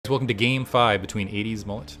welcome to Game 5 between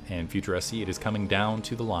 80smullet and Future SC. It is coming down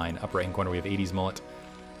to the line. Upper right-hand corner, we have 80smullet.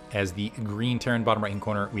 As the green Terran, bottom right-hand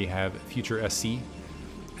corner, we have Future SC.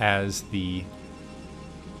 As the...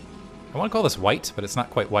 I want to call this white, but it's not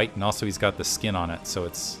quite white, and also he's got the skin on it, so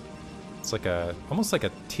it's like a... almost like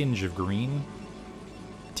a tinge of green.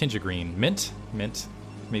 Tinge of green. Mint? Mint.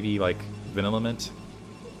 Maybe like vanilla mint.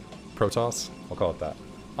 Protoss? We'll call it that.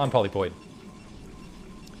 On Polypoid.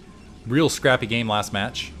 Real scrappy game last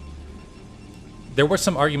match. There were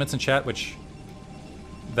some arguments in chat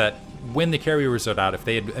that when the carriers are out, if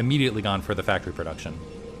they had immediately gone for the factory production,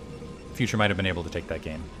 Future might have been able to take that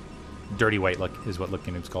game. Dirty white luck is what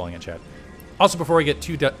Looking Noob's calling it, chat. Also, before I get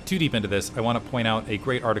too deep into this, I want to point out a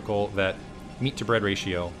great article that Meat to Bread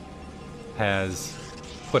Ratio has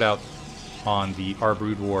put out on the Our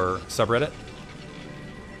Brood War subreddit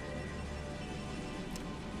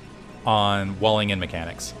on walling in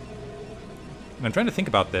mechanics. And I'm trying to think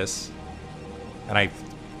about this, and I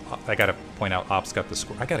gotta point out Ops got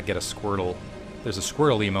the I gotta get a Squirtle. There's a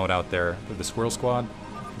Squirtle emote out there with the Squirrel Squad.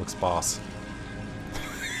 Looks boss.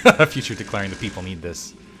 Future declaring the people need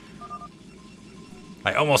this.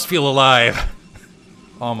 I almost feel alive.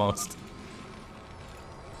 Almost.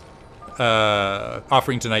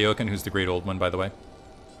 Offering to Nyoken, who's the great old one, by the way.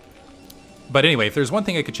 But anyway, if there's one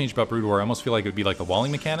thing I could change about Brood War, I almost feel like it would be like the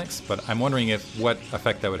walling mechanics, but I'm wondering what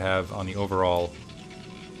effect that would have on the overall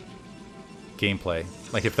gameplay.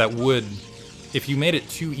 Like if you made it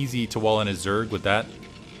too easy to wall in a Zerg, would that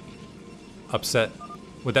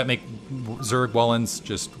make Zerg wall-ins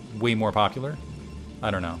just way more popular?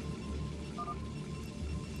 I don't know.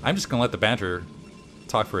 I'm just gonna let the banter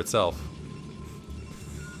talk for itself.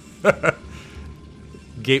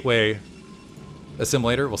 Gateway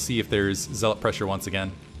assimilator. We'll see if there's zealot pressure once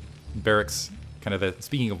again. Barracks,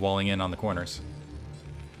 speaking of walling in on the corners.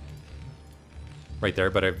 Right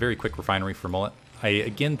there, but a very quick refinery for Mullet. I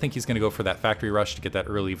again think he's going to go for that factory rush to get that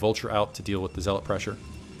early vulture out to deal with the zealot pressure.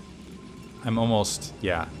 I'm almost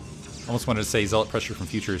wanted to say zealot pressure from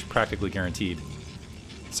Future is practically guaranteed.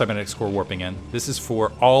 Cybernetics core warping in. This is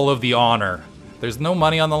for all of the honor. There's no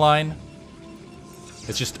money on the line.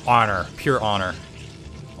 It's just honor, pure honor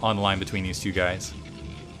on the line between these two guys.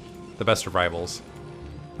 The best of rivals.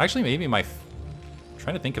 Actually, maybe I'm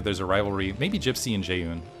trying to think if there's a rivalry. Maybe Gypsy and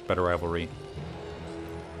Jaeyoon, better rivalry.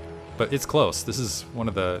 But it's close. This is one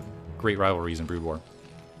of the great rivalries in Brood War.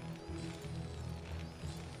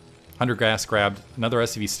 100 gas grabbed. Another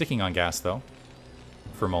SCV sticking on gas, though,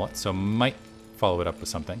 for Mullet, so might follow it up with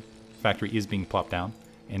something. Factory is being plopped down,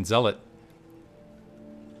 and Zealot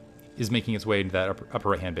is making its way into that upper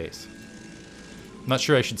right-hand base. I'm not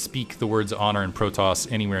sure I should speak the words honor and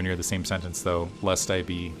Protoss anywhere near the same sentence, though, lest I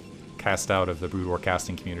be cast out of the Brood War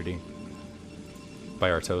casting community by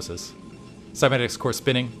Artosis. Cybernetics core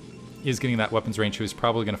spinning is getting that weapons range, so he's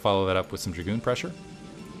probably going to follow that up with some Dragoon pressure.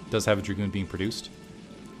 Does have a Dragoon being produced.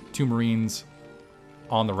 2 Marines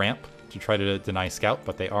on the ramp to try to deny Scout,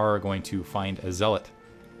 but they are going to find a Zealot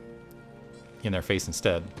in their face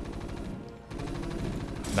instead.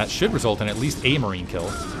 That should result in at least a Marine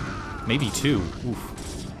kill. Maybe 2.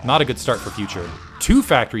 Oof. Not a good start for Future. 2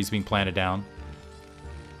 factories being planted down.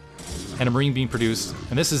 And a Marine being produced.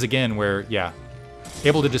 And this is again where, yeah,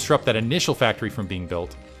 able to disrupt that initial factory from being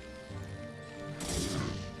built.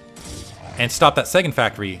 And stop that second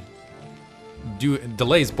factory.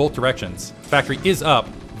 Delays both directions. Factory is up.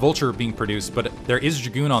 Vulture being produced, but there is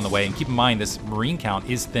Dragoon on the way. And keep in mind, this Marine count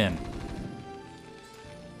is thin.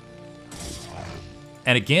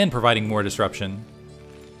 And again, providing more disruption.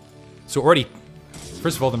 So already,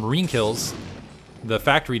 first of all, the Marine kills, the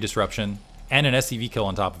factory disruption, and an SCV kill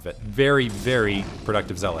on top of it. Very, very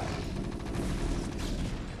productive Zealot.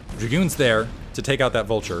 Dragoon's there to take out that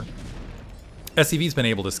Vulture. SCV's been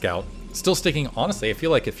able to scout. Still sticking, honestly, I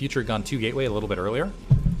feel like if Future had gone 2 Gateway a little bit earlier,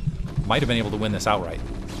 might have been able to win this outright.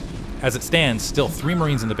 As it stands, still 3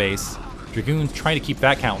 Marines in the base. Dragoon trying to keep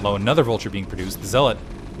that count low. Another Vulture being produced. The Zealot,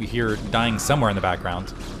 we hear dying somewhere in the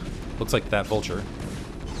background. Looks like that Vulture.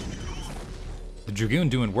 The Dragoon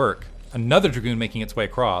doing work. Another Dragoon making its way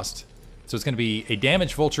across. So it's going to be a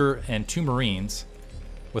damaged Vulture and 2 Marines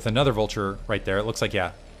with another Vulture right there. It looks like,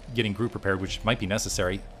 yeah, getting group prepared, which might be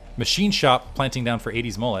necessary. Machine shop planting down for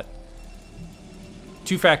 80smullet.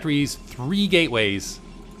 2 factories, 3 gateways.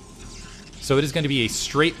 So it is going to be a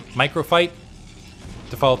straight micro fight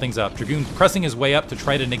to follow things up. Dragoon pressing his way up to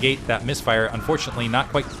try to negate that misfire. Unfortunately, not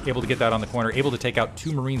quite able to get that on the corner. Able to take out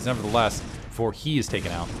 2 Marines nevertheless before he is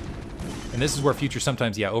taken out. And this is where Future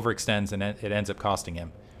sometimes, yeah, overextends and it ends up costing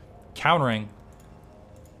him. Countering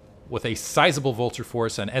with a sizable Vulture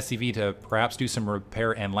force, an SCV to perhaps do some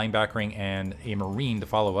repair and linebackering, and a Marine to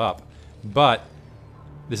follow up. But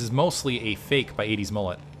this is mostly a fake by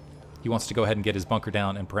 80smullet. He wants to go ahead and get his bunker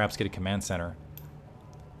down and perhaps get a command center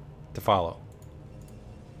to follow.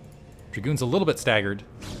 Dragoon's a little bit staggered,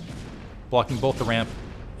 blocking both the ramp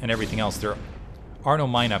and everything else. There are no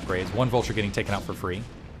mine upgrades. One Vulture getting taken out for free.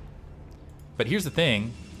 But here's the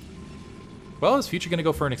thing. Well, is Future going to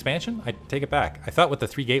go for an expansion? I take it back. I thought with the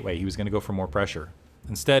 3 gateway he was going to go for more pressure.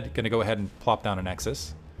 Instead, going to go ahead and plop down a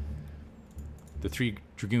Nexus. The 3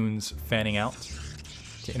 Dragoons fanning out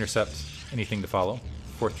to intercept anything to follow.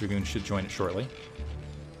 4th Dragoon should join it shortly.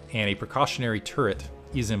 And a precautionary turret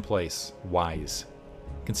is in place. Wise,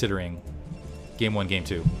 considering Game 1, Game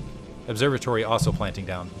 2. Observatory also planting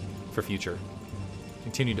down for Future.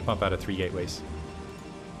 Continue to pump out of 3 gateways.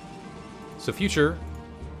 So Future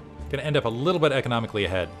going to end up a little bit economically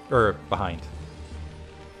ahead, or behind,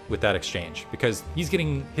 with that exchange, because he's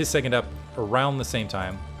getting his second up around the same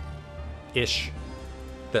time-ish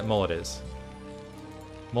that Mullet is.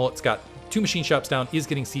 Mullet's got 2 machine shops down, is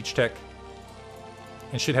getting siege tech,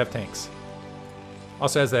 and should have tanks.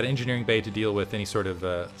 Also has that engineering bay to deal with any sort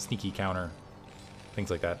of sneaky counter, things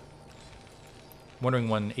like that. Wondering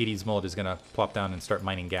when 80smullet is going to plop down and start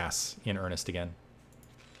mining gas in earnest again.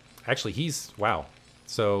 Actually, he's... wow.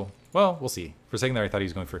 So, well, we'll see. For a second there, I thought he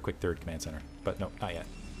was going for a quick 3rd command center. But no, not yet.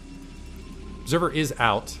 Observer is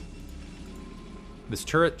out. This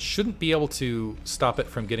turret shouldn't be able to stop it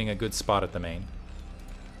from getting a good spot at the main.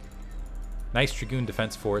 Nice Dragoon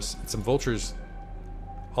defense force. And some Vultures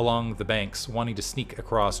along the banks wanting to sneak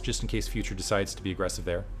across just in case Future decides to be aggressive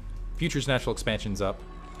there. Future's natural expansion's up.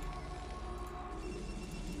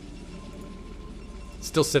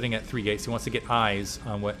 Still sitting at 3 gates. He wants to get eyes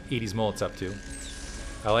on what 80smullet's up to.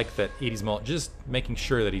 I like that 80smullet just making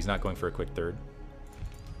sure that he's not going for a quick 3rd.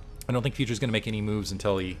 I don't think Future's going to make any moves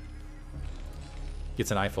until he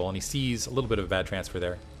gets an eyeful, and he sees a little bit of a bad transfer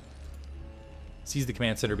there. Sees the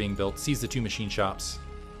command center being built, sees the 2 machine shops.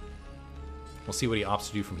 We'll see what he opts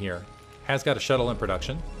to do from here. Has got a shuttle in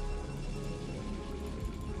production.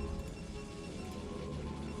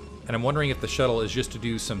 And I'm wondering if the shuttle is just to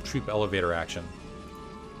do some troop elevator action.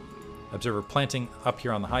 Observer planting up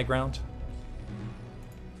here on the high ground,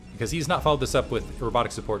 because he's not followed this up with a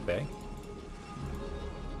robotic support bay.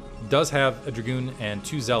 Does have a Dragoon and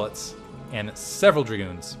 2 Zealots, and several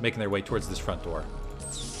Dragoons making their way towards this front door.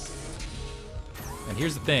 And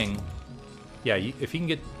here's the thing. Yeah, if he can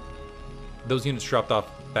get those units dropped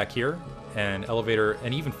off back here, and elevator,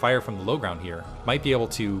 and even fire from the low ground here, might be able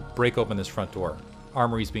to break open this front door.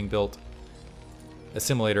 Armories being built.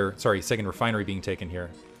 Assimilator, sorry, second refinery being taken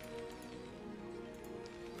here.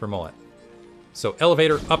 For Mullet. So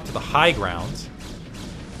elevator up to the high ground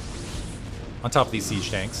on top of these siege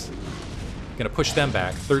tanks. Gonna push them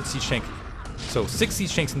back. 3rd siege tank. So 6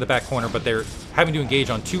 siege tanks in the back corner, but they're having to engage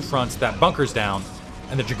on 2 fronts. That bunker's down,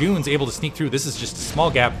 and the Dragoon's able to sneak through. This is just a small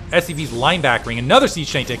gap. SCV's linebackering. Another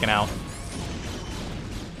siege tank taken out.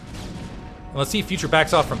 And let's see if Future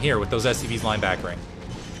backs off from here with those SCVs linebackering.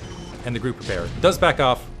 And the group repair. Does back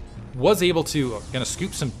off. Was able to... gonna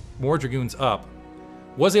scoop some more Dragoons up.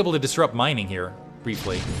 Was able to disrupt mining here,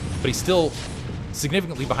 briefly, but he's still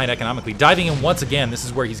significantly behind economically. Diving in once again, this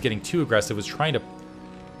is where he's getting too aggressive, was trying to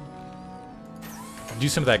do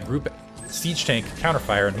some of that group siege tank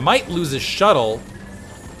counterfire, and might lose his shuttle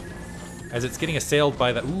as it's getting assailed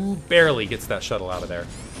by the... ooh, barely gets that shuttle out of there.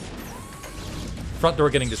 Front door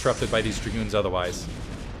getting disrupted by these Dragoons otherwise.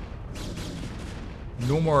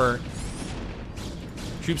 No more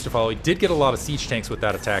troops to follow. He did get a lot of siege tanks with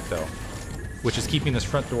that attack, though, which is keeping this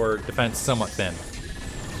front door defense somewhat thin.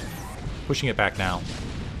 Pushing it back now.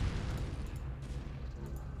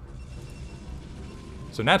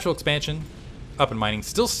 So natural expansion, up and mining.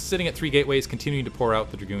 Still sitting at 3 gateways, continuing to pour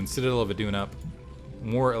out the Dragoons. Citadel of Adun up.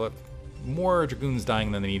 More Dragoons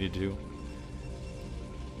dying than they needed to.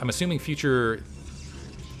 I'm assuming Future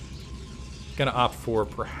gonna opt for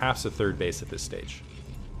perhaps a 3rd base at this stage.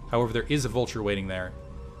 However, there is a Vulture waiting there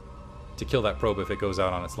to kill that probe if it goes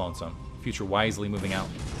out on its lonesome. Future wisely moving out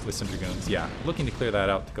with some Dragoons. Yeah, looking to clear that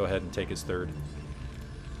out to go ahead and take his 3rd.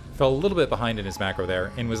 Fell a little bit behind in his macro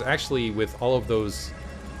there, and was actually with all of those...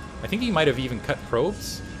 I think he might have even cut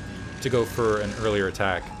probes to go for an earlier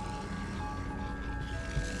attack.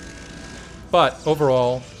 But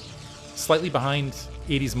overall, slightly behind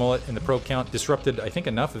 80smullet in the probe count. Disrupted, I think,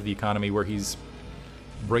 enough of the economy where he's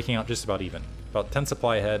breaking out just about even. About 10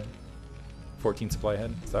 supply ahead. 14 supply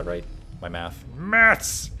ahead. Is that right? My math.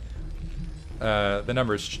 Maths! The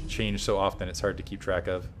numbers change so often it's hard to keep track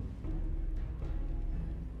of.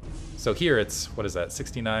 So here it's, what is that,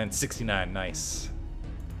 69? 69, nice.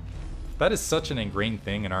 That is such an ingrained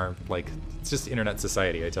thing in our, like, it's just internet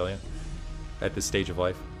society, I tell you. At this stage of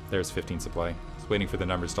life. There's 15 supply. Just waiting for the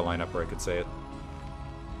numbers to line up where I could say it.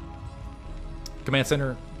 Command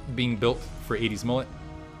center being built for 80smullet.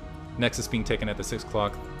 Nexus being taken at the 6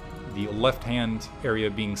 o'clock. The left-hand area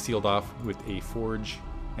being sealed off with a forge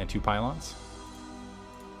and 2 pylons.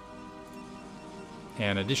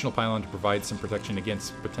 An additional pylon to provide some protection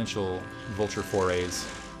against potential vulture forays.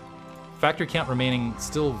 Factory count remaining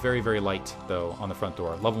still very, very light, though, on the front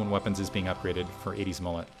door. Level 1 weapons is being upgraded for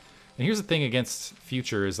 80smullet. And here's the thing against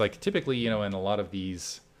Future is, like, typically, you know, in a lot of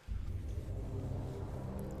these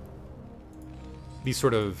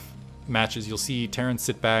sort of matches, you'll see Terran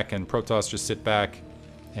sit back and Protoss just sit back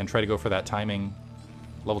and try to go for that timing.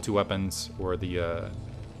 Level 2 weapons, or the,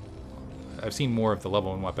 I've seen more of the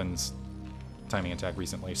level 1 weapons timing attack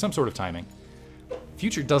recently. Some sort of timing.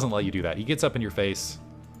 Future doesn't let you do that. He gets up in your face.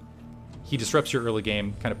 He disrupts your early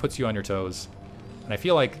game, kind of puts you on your toes. And I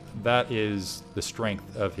feel like that is the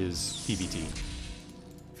strength of his PBT.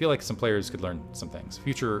 I feel like some players could learn some things.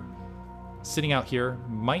 Future, sitting out here,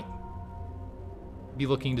 might be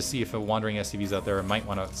looking to see if a wandering SCV's out there, might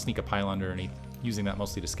want to sneak a pile underneath, using that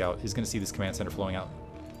mostly to scout. Is going to see this command center flowing out.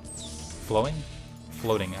 Floating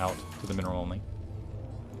out to the mineral only.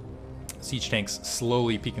 Siege tanks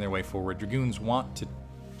slowly peeking their way forward. Dragoons want to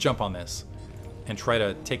jump on this and try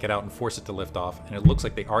to take it out and force it to lift off, and it looks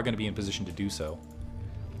like they are going to be in position to do so.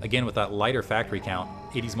 Again, with that lighter factory count,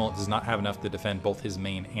 80smullet does not have enough to defend both his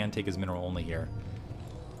main and take his mineral only here.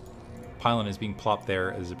 Pylon is being plopped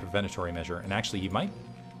there as a preventatory measure, and actually he might,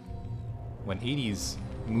 when 80s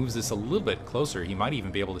moves this a little bit closer, he might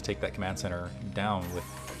even be able to take that command center down with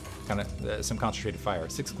kind of some concentrated fire.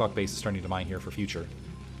 6 o'clock base is starting to mine here for Future.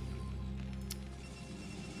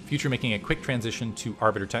 Future making a quick transition to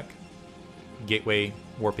Arbiter Tech. Gateway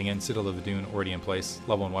warping in, Citadel of the Dune already in place,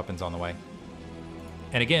 level 1 weapons on the way.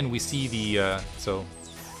 And again, we see the, so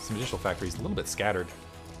some additional factories a little bit scattered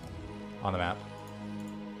on the map.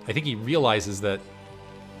 I think he realizes that,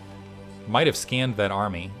 might have scanned that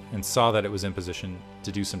army and saw that it was in position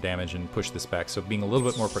to do some damage and push this back. So being a little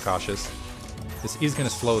bit more precautious. This is going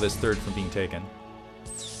to slow this third from being taken.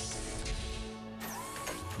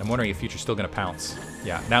 I'm wondering if Future's still going to pounce.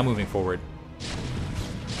 Yeah, now moving forward.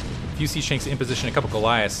 A few Siege Tanks in position, a couple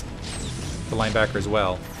Goliaths, the linebacker as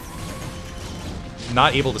well.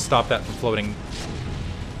 Not able to stop that from floating.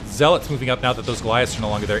 Zealots moving up now that those Goliaths are no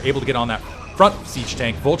longer there. Able to get on that front Siege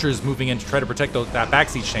Tank. Vultures moving in to try to protect that back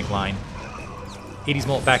Siege Tank line.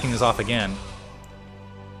 80smullet backing this off again.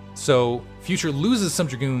 So Future loses some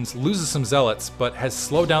Dragoons, loses some Zealots, but has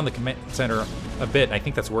slowed down the command center a bit. And I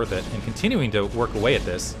think that's worth it. And continuing to work away at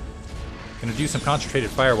this. Going to do some concentrated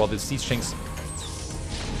fire while the Siege Tanks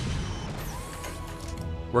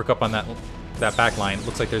work up on that back line.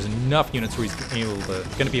 Looks like there's enough units where he's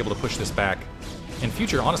going to be able to push this back. And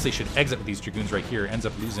Future honestly should exit with these Dragoons right here. Ends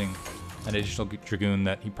up losing an additional Dragoon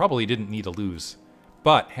that he probably didn't need to lose.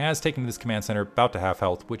 But has taken this command center about to half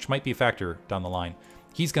health, which might be a factor down the line.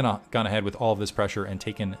 He's gone ahead with all of this pressure and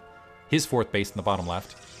taken his 4th base in the bottom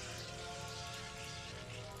left.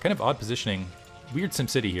 Kind of odd positioning. Weird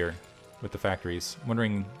SimCity here with the factories.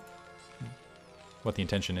 Wondering what the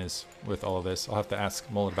intention is with all of this. I'll have to ask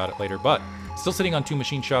Mullet about it later. But still sitting on 2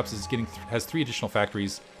 machine shops, has 3 additional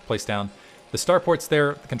factories placed down. The starport's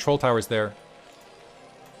there, the control tower's there.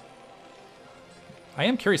 I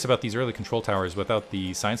am curious about these early control towers without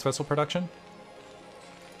the science vessel production.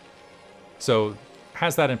 So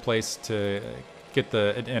has that in place to get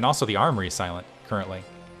and also the armory is silent currently.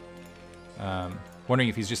 Wondering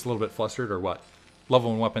if he's just a little bit flustered or what.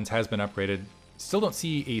 Level 1 weapons has been upgraded. Still don't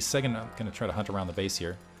see a second. I'm going to try to hunt around the base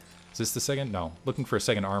here. Is this the second? No. Looking for a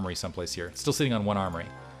second armory someplace here. Still sitting on 1 armory.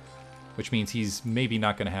 Which means he's maybe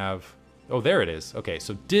not going to have... Oh, there it is. Okay,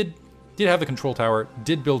 so did have the control tower.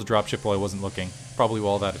 Did build a dropship while I wasn't looking. Probably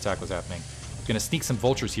while that attack was happening. Going to sneak some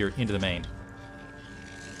vultures here into the main.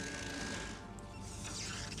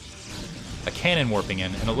 A cannon warping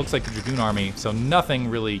in, and it looks like the Dragoon army, so nothing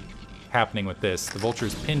really happening with this. The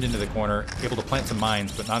vultures pinned into the corner, able to plant some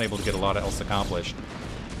mines, but not able to get a lot else accomplished.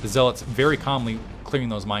 The Zealots very calmly clearing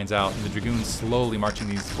those mines out, and the Dragoons slowly marching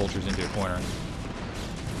these vultures into a corner.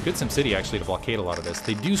 Good SimCity, actually, to blockade a lot of this.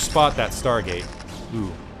 They do spot that Stargate.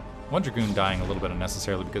 Ooh. 1 Dragoon dying a little bit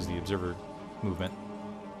unnecessarily because of the Observer movement.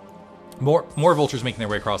 More vultures making their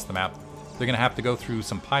way across the map. They're going to have to go through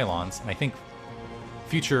some pylons, and I think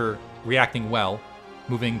Future reacting well,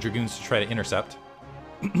 moving Dragoons to try to intercept,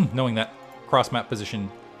 knowing that cross-map position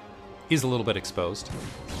is a little bit exposed.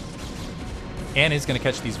 And is going to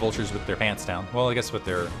catch these vultures with their pants down. Well, I guess with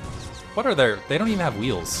their What are their... They don't even have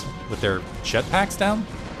wheels with their jetpacks down?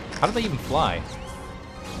 How do they even fly?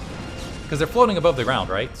 Because they're floating above the ground,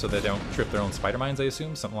 right? So they don't trip their own spider mines, I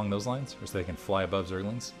assume? Something along those lines? Or so they can fly above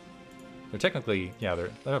Zerglings? They're technically... Yeah,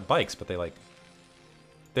 they're bikes, but they're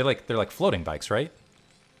like floating bikes, right?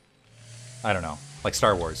 I don't know. Like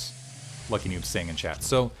Star Wars. Lucky Noob saying in chat.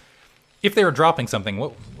 So, if they were dropping something,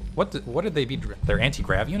 what did they be? Their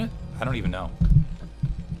anti-grav unit? I don't even know.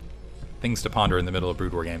 Things to ponder in the middle of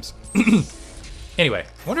Brood War games. Anyway,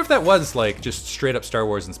 I wonder if that was like just straight up Star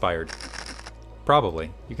Wars inspired.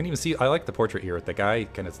 Probably. You can even see, I like the portrait here with the guy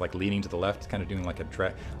kind of like leaning to the left, kind of doing like a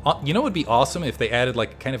drag. You know what would be awesome if they added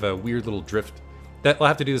like kind of a weird little drift. We'll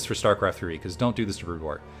have to do this for StarCraft 3, because don't do this to Brood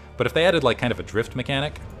War. But if they added like kind of a drift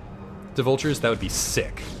mechanic to vultures, that would be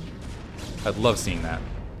sick. I'd love seeing that.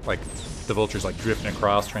 Like the vultures like drifting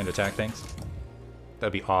across trying to attack things.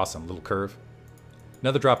 That'd be awesome. Little curve.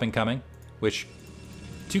 Another drop incoming, which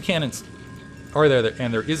 2 cannons are there,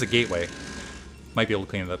 and there is a gateway. Might be able to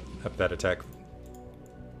clean up that attack.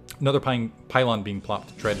 Another pylon being plopped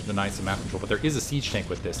to try to deny some map control, but there is a siege tank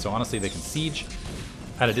with this, so honestly they can siege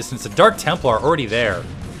at a distance. A Dark Templar already there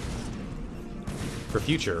for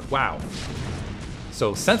future. Wow.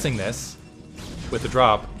 So sensing this with the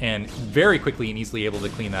drop, and very quickly and easily able to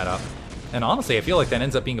clean that up. And honestly, I feel like that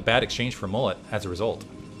ends up being a bad exchange for Mullet as a result.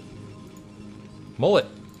 Mullet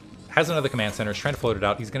has another command center, is trying to float it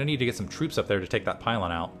out. He's going to need to get some troops up there to take that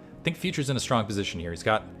pylon out. I think Future's in a strong position here. He's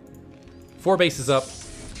got 4 bases up.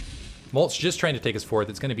 Mullet's just trying to take his 4th.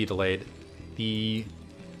 It's going to be delayed. The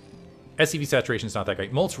SCV saturation is not that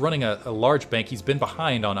great. Mullet's running a large bank. He's been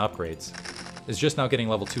behind on upgrades. Is just now getting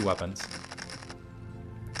level 2 weapons.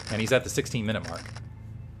 And he's at the 16-minute mark.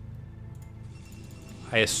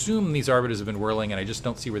 I assume these Arbiters have been whirling, and I just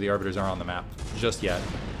don't see where the Arbiters are on the map just yet.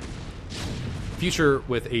 Future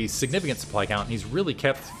with a significant supply count, and he's really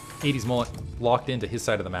kept 80smullet locked into his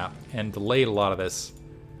side of the map and delayed a lot of this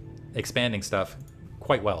expanding stuff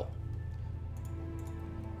quite well.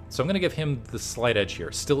 So I'm going to give him the slight edge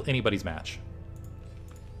here. Still anybody's match.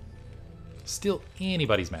 Still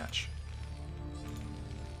anybody's match.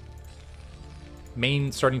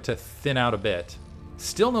 Main starting to thin out a bit.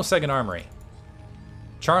 Still no second armory.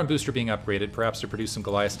 Charon booster being upgraded, perhaps to produce some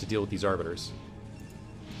Goliaths to deal with these Arbiters.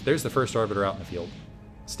 There's the first Arbiter out in the field.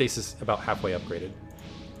 Stasis about halfway upgraded.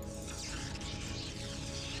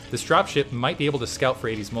 This dropship might be able to scout for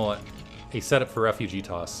 80smullet, a setup for refugee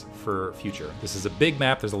toss for future. This is a big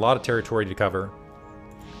map, there's a lot of territory to cover.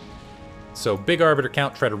 So big Arbiter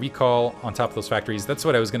count, try to recall on top of those factories. That's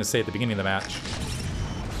what I was going to say at the beginning of the match.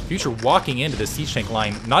 Future walking into the siege tank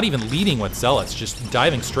line, not even leading with Zealots, just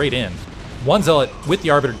diving straight in. One Zealot with the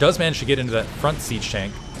Arbiter does manage to get into that front siege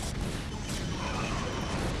tank.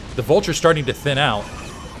 The Vulture's starting to thin out,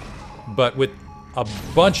 but with a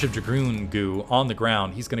bunch of Dragoon goo on the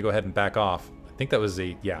ground, he's going to go ahead and back off. I think that was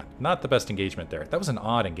a, yeah, not the best engagement there. That was an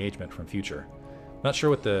odd engagement from Future. Not sure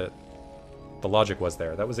what the logic was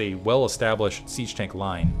there. That was a well-established siege tank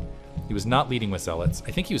line. He was not leading with Zealots.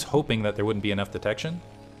 I think he was hoping that there wouldn't be enough detection,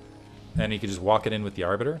 and he could just walk it in with the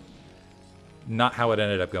Arbiter. Not how it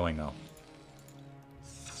ended up going, though.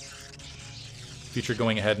 Future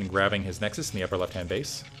going ahead and grabbing his Nexus in the upper left-hand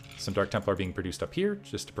base. Some Dark Templar being produced up here,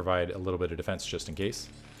 just to provide a little bit of defense just in case.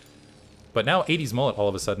 But now 80smullet all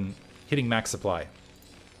of a sudden hitting max supply.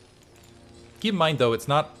 Keep in mind, though, it's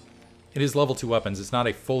not... It is level 2 weapons. It's not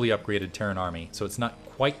a fully upgraded Terran army, so it's not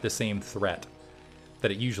quite the same threat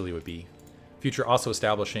that it usually would be. Future also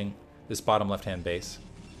establishing this bottom left-hand base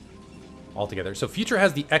altogether. So Future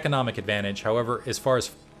has the economic advantage. However, as far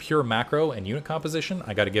as pure macro and unit composition,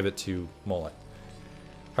 I got to give it to Mullet.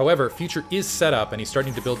 However, Future is set up, and he's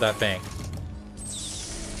starting to build that bank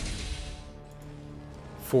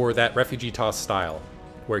for that refugee toss style,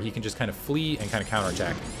 where he can just kind of flee and kind of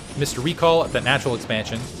counterattack. Mr. Recall at that natural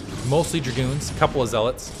expansion, mostly Dragoons, a couple of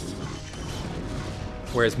Zealots.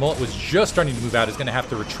 Whereas Mullet was just starting to move out, is going to have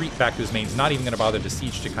to retreat back to his main. He's not even going to bother to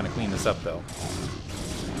siege to kind of clean this up, though.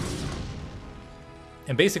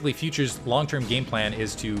 And basically, Future's long-term game plan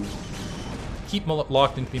is to keep Mullet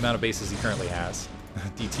locked into the amount of bases he currently has.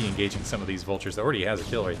 DT engaging some of these Vultures that already has a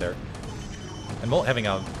kill right there. And Mullet having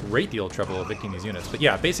a great deal of trouble evicting these units. But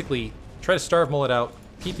yeah, basically, try to starve Mullet out,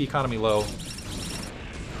 keep the economy low.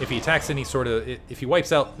 If he attacks any sort of... If he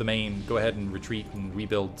wipes out the main, go ahead and retreat and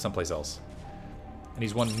rebuild someplace else. And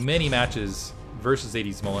he's won many matches versus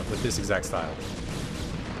 80smullet with this exact style.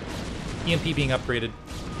 EMP being upgraded.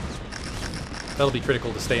 That'll be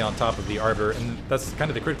critical to stay on top of the Arbiter, and that's kind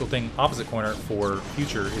of the critical thing opposite corner for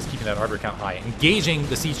Future, is keeping that Arbiter count high. Engaging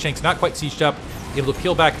the siege tanks, not quite sieged up, able to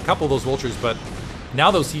peel back a couple of those Vultures, but now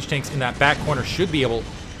those siege tanks in that back corner should be able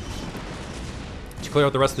clear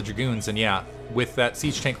out the rest of the Dragoons, and yeah, with that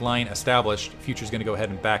siege tank line established, Future's going to go ahead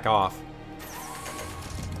and back off.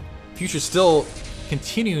 Future's still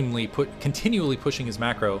continually pushing his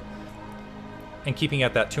macro and keeping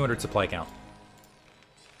at that 200 supply count.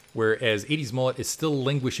 Whereas 80's Mullet is still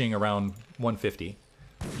languishing around 150.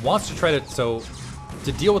 Wants to try to, so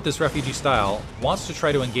to deal with this refugee style, wants to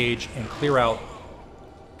try to engage and clear out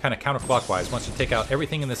kind of counterclockwise, wants to take out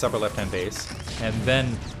everything in this upper left-hand base, and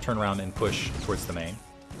then turn around and push towards the main.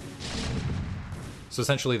 So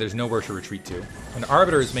essentially, there's nowhere to retreat to. An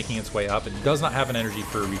Arbiter is making its way up. It does not have an energy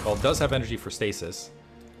for recall, does have energy for stasis.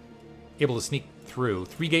 Able to sneak through.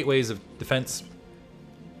 3 gateways of defense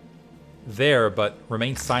there, but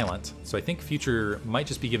remains silent. So I think Future might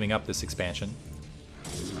just be giving up this expansion.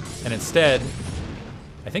 And instead,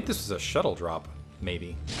 I think this was a shuttle drop,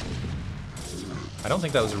 maybe. I don't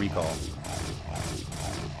think that was a recall.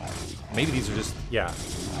 Maybe these are just, yeah,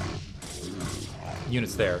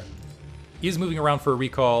 units there. He is moving around for a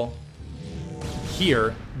recall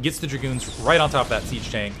here. Gets the Dragoons right on top of that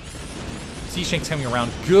siege tank. Siege tank's coming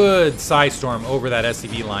around. Good Psy Storm over that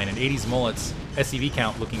SCV line. And 80's Mullet's SCV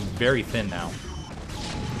count looking very thin now.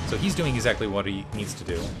 So he's doing exactly what he needs to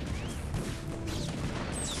do.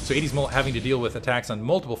 So 80's Mullet having to deal with attacks on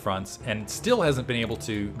multiple fronts and still hasn't been able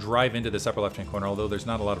to drive into this upper left-hand corner, although there's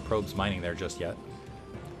not a lot of probes mining there just yet.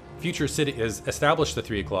 Future City has established the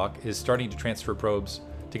 3 o'clock, is starting to transfer probes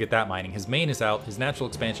to get that mining. His main is out, his natural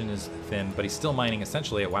expansion is thin, but he's still mining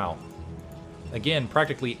essentially at WoW. Again,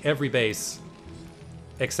 practically every base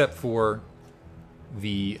except for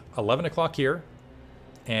the 11 o'clock here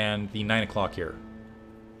and the 9 o'clock here.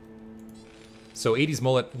 So 80's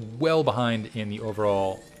Mullet well behind in the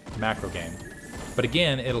overall macro game. But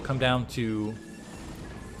again, it'll come down to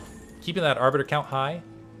keeping that Arbiter count high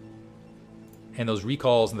and those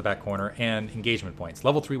recalls in the back corner and engagement points.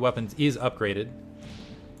 Level 3 weapons is upgraded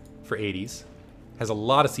for 80's. Has a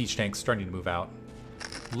lot of siege tanks starting to move out.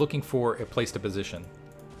 Looking for a place to position.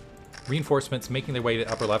 Reinforcements making their way to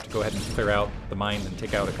upper left to go ahead and clear out the mines and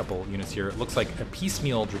take out a couple units here. It looks like a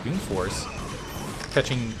piecemeal Dragoon force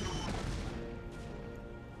catching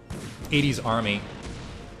 80's army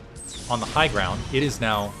on the high ground. It is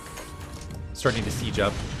now starting to siege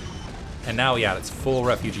up. And now, yeah, it's full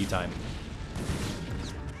refugee time.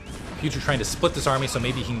 Future trying to split this army so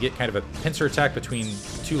maybe he can get kind of a pincer attack between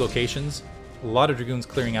 2 locations. A lot of Dragoons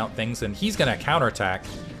clearing out things, and he's going to counterattack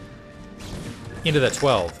into that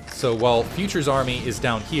 12. So while Future's army is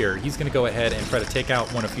down here, he's going to go ahead and try to take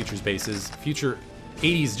out one of Future's bases. Future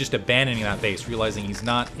 80's just abandoning that base, realizing he's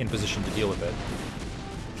not in position to deal with it.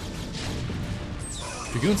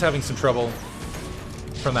 Dragoon's having some trouble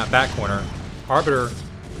from that back corner. Arbiter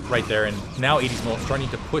right there, and now 80's Mullet starting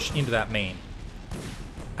to push into that main.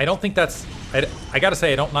 I don't think that's... I gotta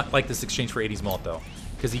say, I don't not like this exchange for 80's Mullet, though.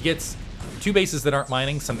 Because he gets 2 bases that aren't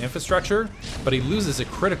mining, some infrastructure, but he loses a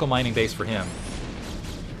critical mining base for him.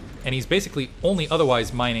 And he's basically only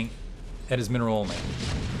otherwise mining at his mineral only.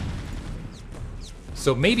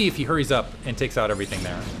 So maybe if he hurries up and takes out everything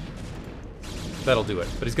there, that'll do it.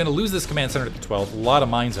 But he's going to lose this command center at the 12. A lot of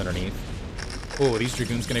mines underneath. Oh, are these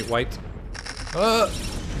Dragoons going to get wiped?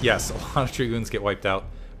 Yes, a lot of Dragoons get wiped out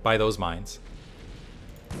by those mines.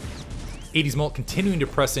 80's Mullet continuing to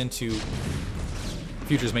press into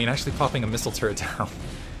Future's main, actually popping a missile turret down.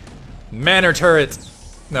 Manor turret!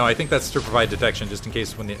 No, I think that's to provide detection just in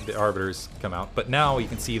case when the Arbiters come out. But now you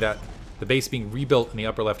can see that the base being rebuilt in the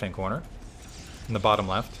upper left-hand corner, in the bottom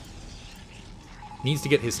left. Needs to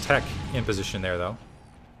get his tech in position there, though,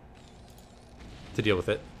 to deal with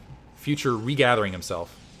it. Future regathering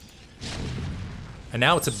himself. And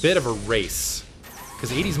now it's a bit of a race,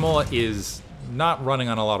 because 80's Mullet is not running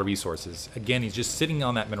on a lot of resources. Again, he's just sitting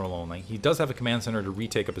on that mineral only. He does have a command center to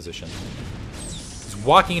retake a position. He's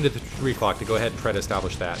walking into the 3 o'clock to go ahead and try to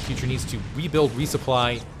establish that. Future needs to rebuild,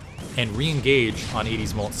 resupply, and re-engage on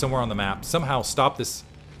 80's Mullet somewhere on the map. Somehow stop this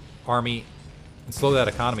army and slow that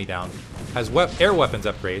economy down. Has air weapons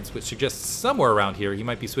upgrades, which suggests somewhere around here he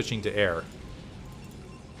might be switching to air.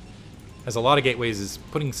 Has a lot of gateways, is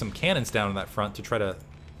putting some cannons down on that front to try to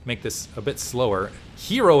make this a bit slower.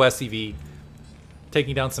 Hero SCV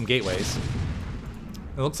taking down some gateways.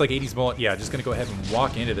 It looks like 80's Mullet, yeah, just going to go ahead and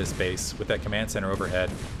walk into this base with that command center overhead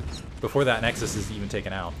before that Nexus is even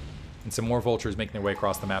taken out. And some more Vultures making their way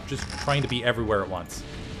across the map, just trying to be everywhere at once.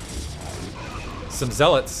 Some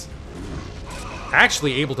Zealots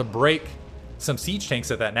actually able to break some siege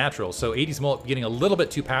tanks at that natural, so 80's Mullet getting a little bit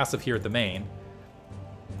too passive here at the main.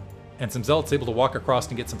 And some Zealots able to walk across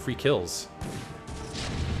and get some free kills.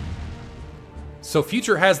 So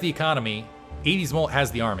Future has the economy, 80's Mullet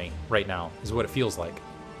has the army right now, is what it feels like.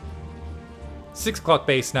 6 o'clock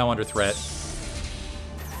base now under threat.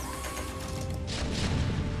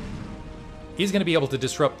 He's going to be able to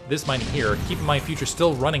disrupt this mining here. Keep in mind, Future's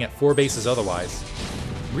still running at 4 bases otherwise.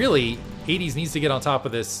 Really, 80s needs to get on top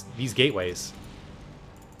of these gateways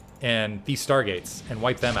and these stargates and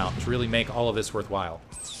wipe them out to really make all of this worthwhile.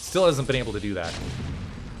 Still hasn't been able to do that.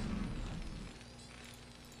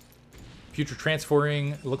 Future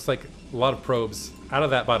transferring, it looks like a lot of probes out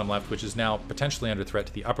of that bottom left, which is now potentially under threat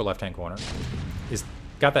to the upper left-hand corner. Is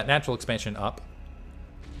got that natural expansion up.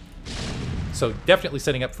 So definitely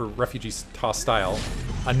setting up for refugee toss style.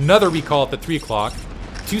 Another recall at the 3 o'clock.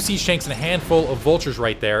 2 siege tanks and a handful of vultures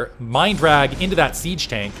right there. Mine drag into that siege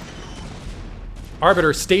tank.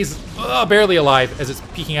 Arbiter stays barely alive as it's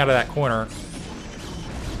peeking out of that corner.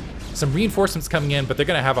 Some reinforcements coming in, but they're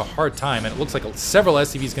going to have a hard time, and it looks like several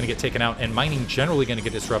SCVs going to get taken out, and mining generally going to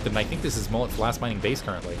get disrupted, and I think this is Mullet's last mining base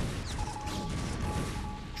currently.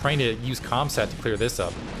 Trying to use Comsat to clear this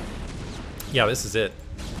up. Yeah, this is it.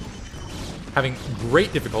 Having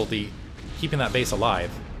great difficulty keeping that base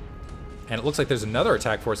alive. And it looks like there's another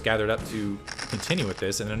attack force gathered up to continue with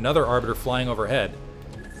this, and another Arbiter flying overhead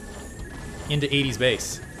into 80's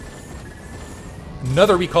base.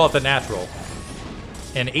 Another recall at the natural.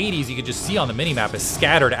 And 80s, you can just see on the minimap, is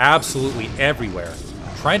scattered absolutely everywhere.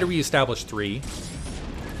 Trying to reestablish 3.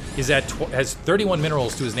 Has 31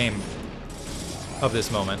 minerals to his name of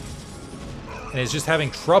this moment. And is just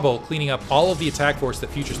having trouble cleaning up all of the attack force that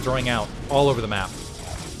Future's throwing out all over the map.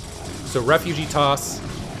 So refugee toss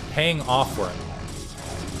paying off for him.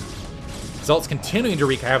 Zealot's continuing to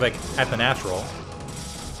wreak havoc at the natural.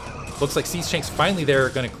 Looks like Siege Tank's finally there,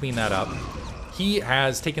 going to clean that up. He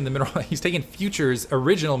has taken the mineral. He's taken Future's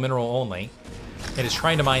original mineral only, and is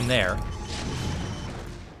trying to mine there.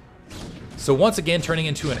 So once again, turning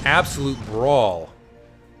into an absolute brawl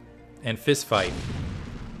and fist fight.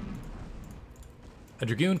 A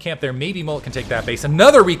Dragoon camp there. Maybe Mullet can take that base.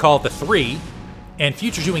 Another recall at the 3. And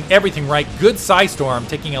Future doing everything right. Good Psystorm,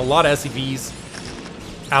 taking a lot of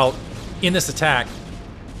SCVs out in this attack.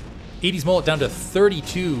 80's Mullet down to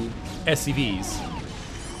 32 SCVs.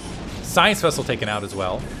 Science Vessel taken out as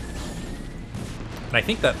well. And I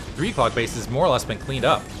think that 3 o'clock base has more or less been cleaned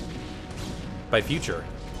up by Future.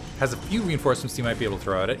 Has a few reinforcements he might be able to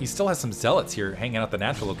throw at it. He still has some Zealots here hanging out the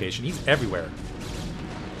natural location. He's everywhere.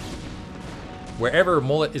 Wherever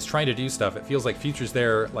Mullet is trying to do stuff, it feels like Future's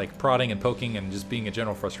there, like prodding and poking and just being a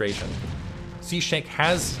general frustration. Siege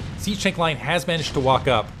Tank line has managed to walk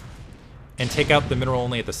up and take out the mineral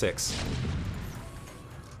only at the 6.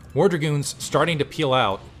 More Dragoons starting to peel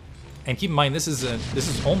out. And keep in mind, this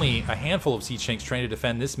is only a handful of Siege Tanks trying to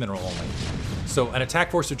defend this mineral only. So an attack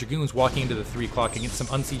force of Dragoons walking into the 3 o'clock against some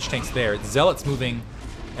unsiege tanks there. Zealots moving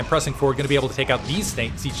and pressing forward, going to be able to take out these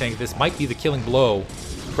Siege Tanks. This might be the killing blow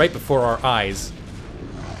right before our eyes.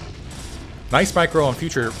 Nice micro on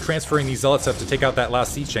Future transferring these Zealots up to take out that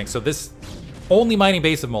last Siege Tank. So this only mining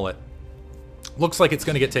base of Mullet looks like it's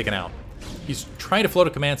going to get taken out. He's trying to float a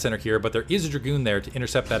command center here, but there is a Dragoon there to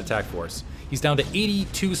intercept that attack force. He's down to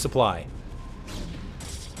 82 supply.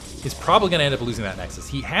 He's probably going to end up losing that Nexus.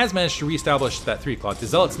 He has managed to reestablish that 3 o'clock. The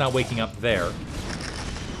Zealot's now waking up there.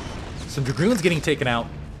 Some Dragoons getting taken out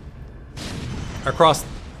across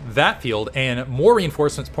that field, and more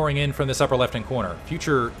reinforcements pouring in from this upper left-hand corner.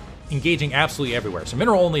 Future engaging absolutely everywhere. So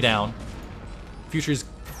mineral only down. Future's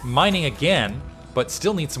mining again, but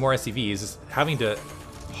still needs some more SCVs. Having to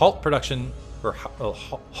halt production, or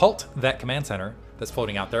halt that command center that's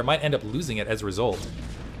floating out there. Might end up losing it as a result,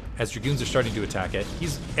 as Dragoons are starting to attack it.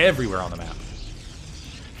 He's everywhere on the map.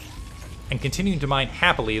 And continuing to mine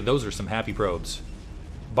happily. Those are some happy probes.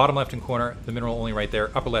 Bottom left-hand corner, the mineral only right there.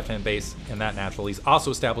 Upper left-hand base, and that natural. He's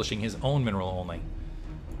also establishing his own mineral only.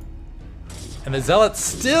 And the Zealot's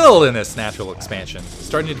still in this natural expansion,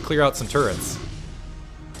 starting to clear out some turrets.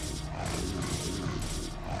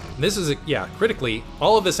 This is, yeah, critically,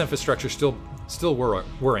 all of this infrastructure still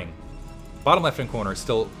whirring. Bottom left-hand corner is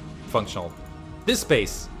still functional. This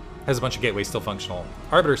base has a bunch of gateways still functional.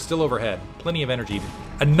 Arbiter still overhead. Plenty of energy.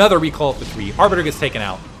 Another recall at the 3. Arbiter gets taken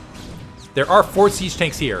out. There are 4 Siege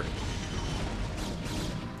Tanks here.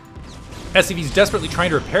 SCV's desperately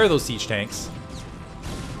trying to repair those Siege Tanks.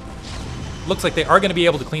 Looks like they are going to be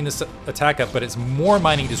able to clean this attack up, but it's more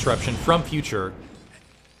mining disruption from Future.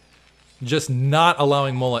 Just not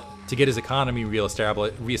allowing Mullet to get his economy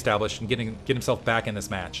reestablished and get himself back in this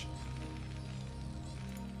match.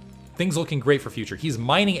 Things looking great for Future. He's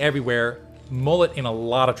mining everywhere. Mullet in a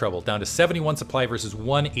lot of trouble. Down to 71 supply versus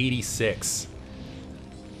 186.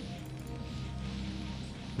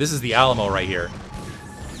 This is the Alamo right here.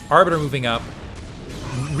 Arbiter moving up.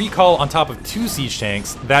 Recall on top of 2 Siege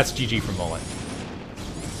Tanks. That's GG for Mullet.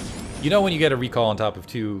 You know when you get a recall on top of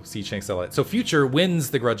 2 Siege Tank Zealot. So Future wins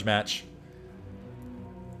the grudge match.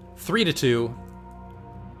 3-2.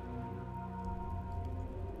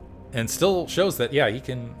 And still shows that, yeah, he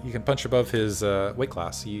can punch above his weight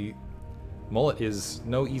class. Mullet is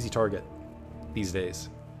no easy target these days.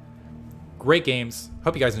 Great games.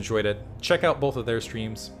 Hope you guys enjoyed it. Check out both of their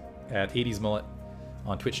streams at 80smullet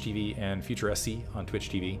on Twitch TV and Future SC on Twitch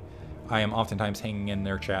TV. I am oftentimes hanging in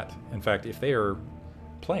their chat. In fact, if they are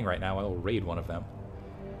playing right now, I will raid one of them.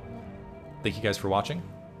 Thank you guys for watching.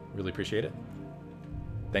 Really appreciate it.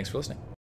 Thanks for listening.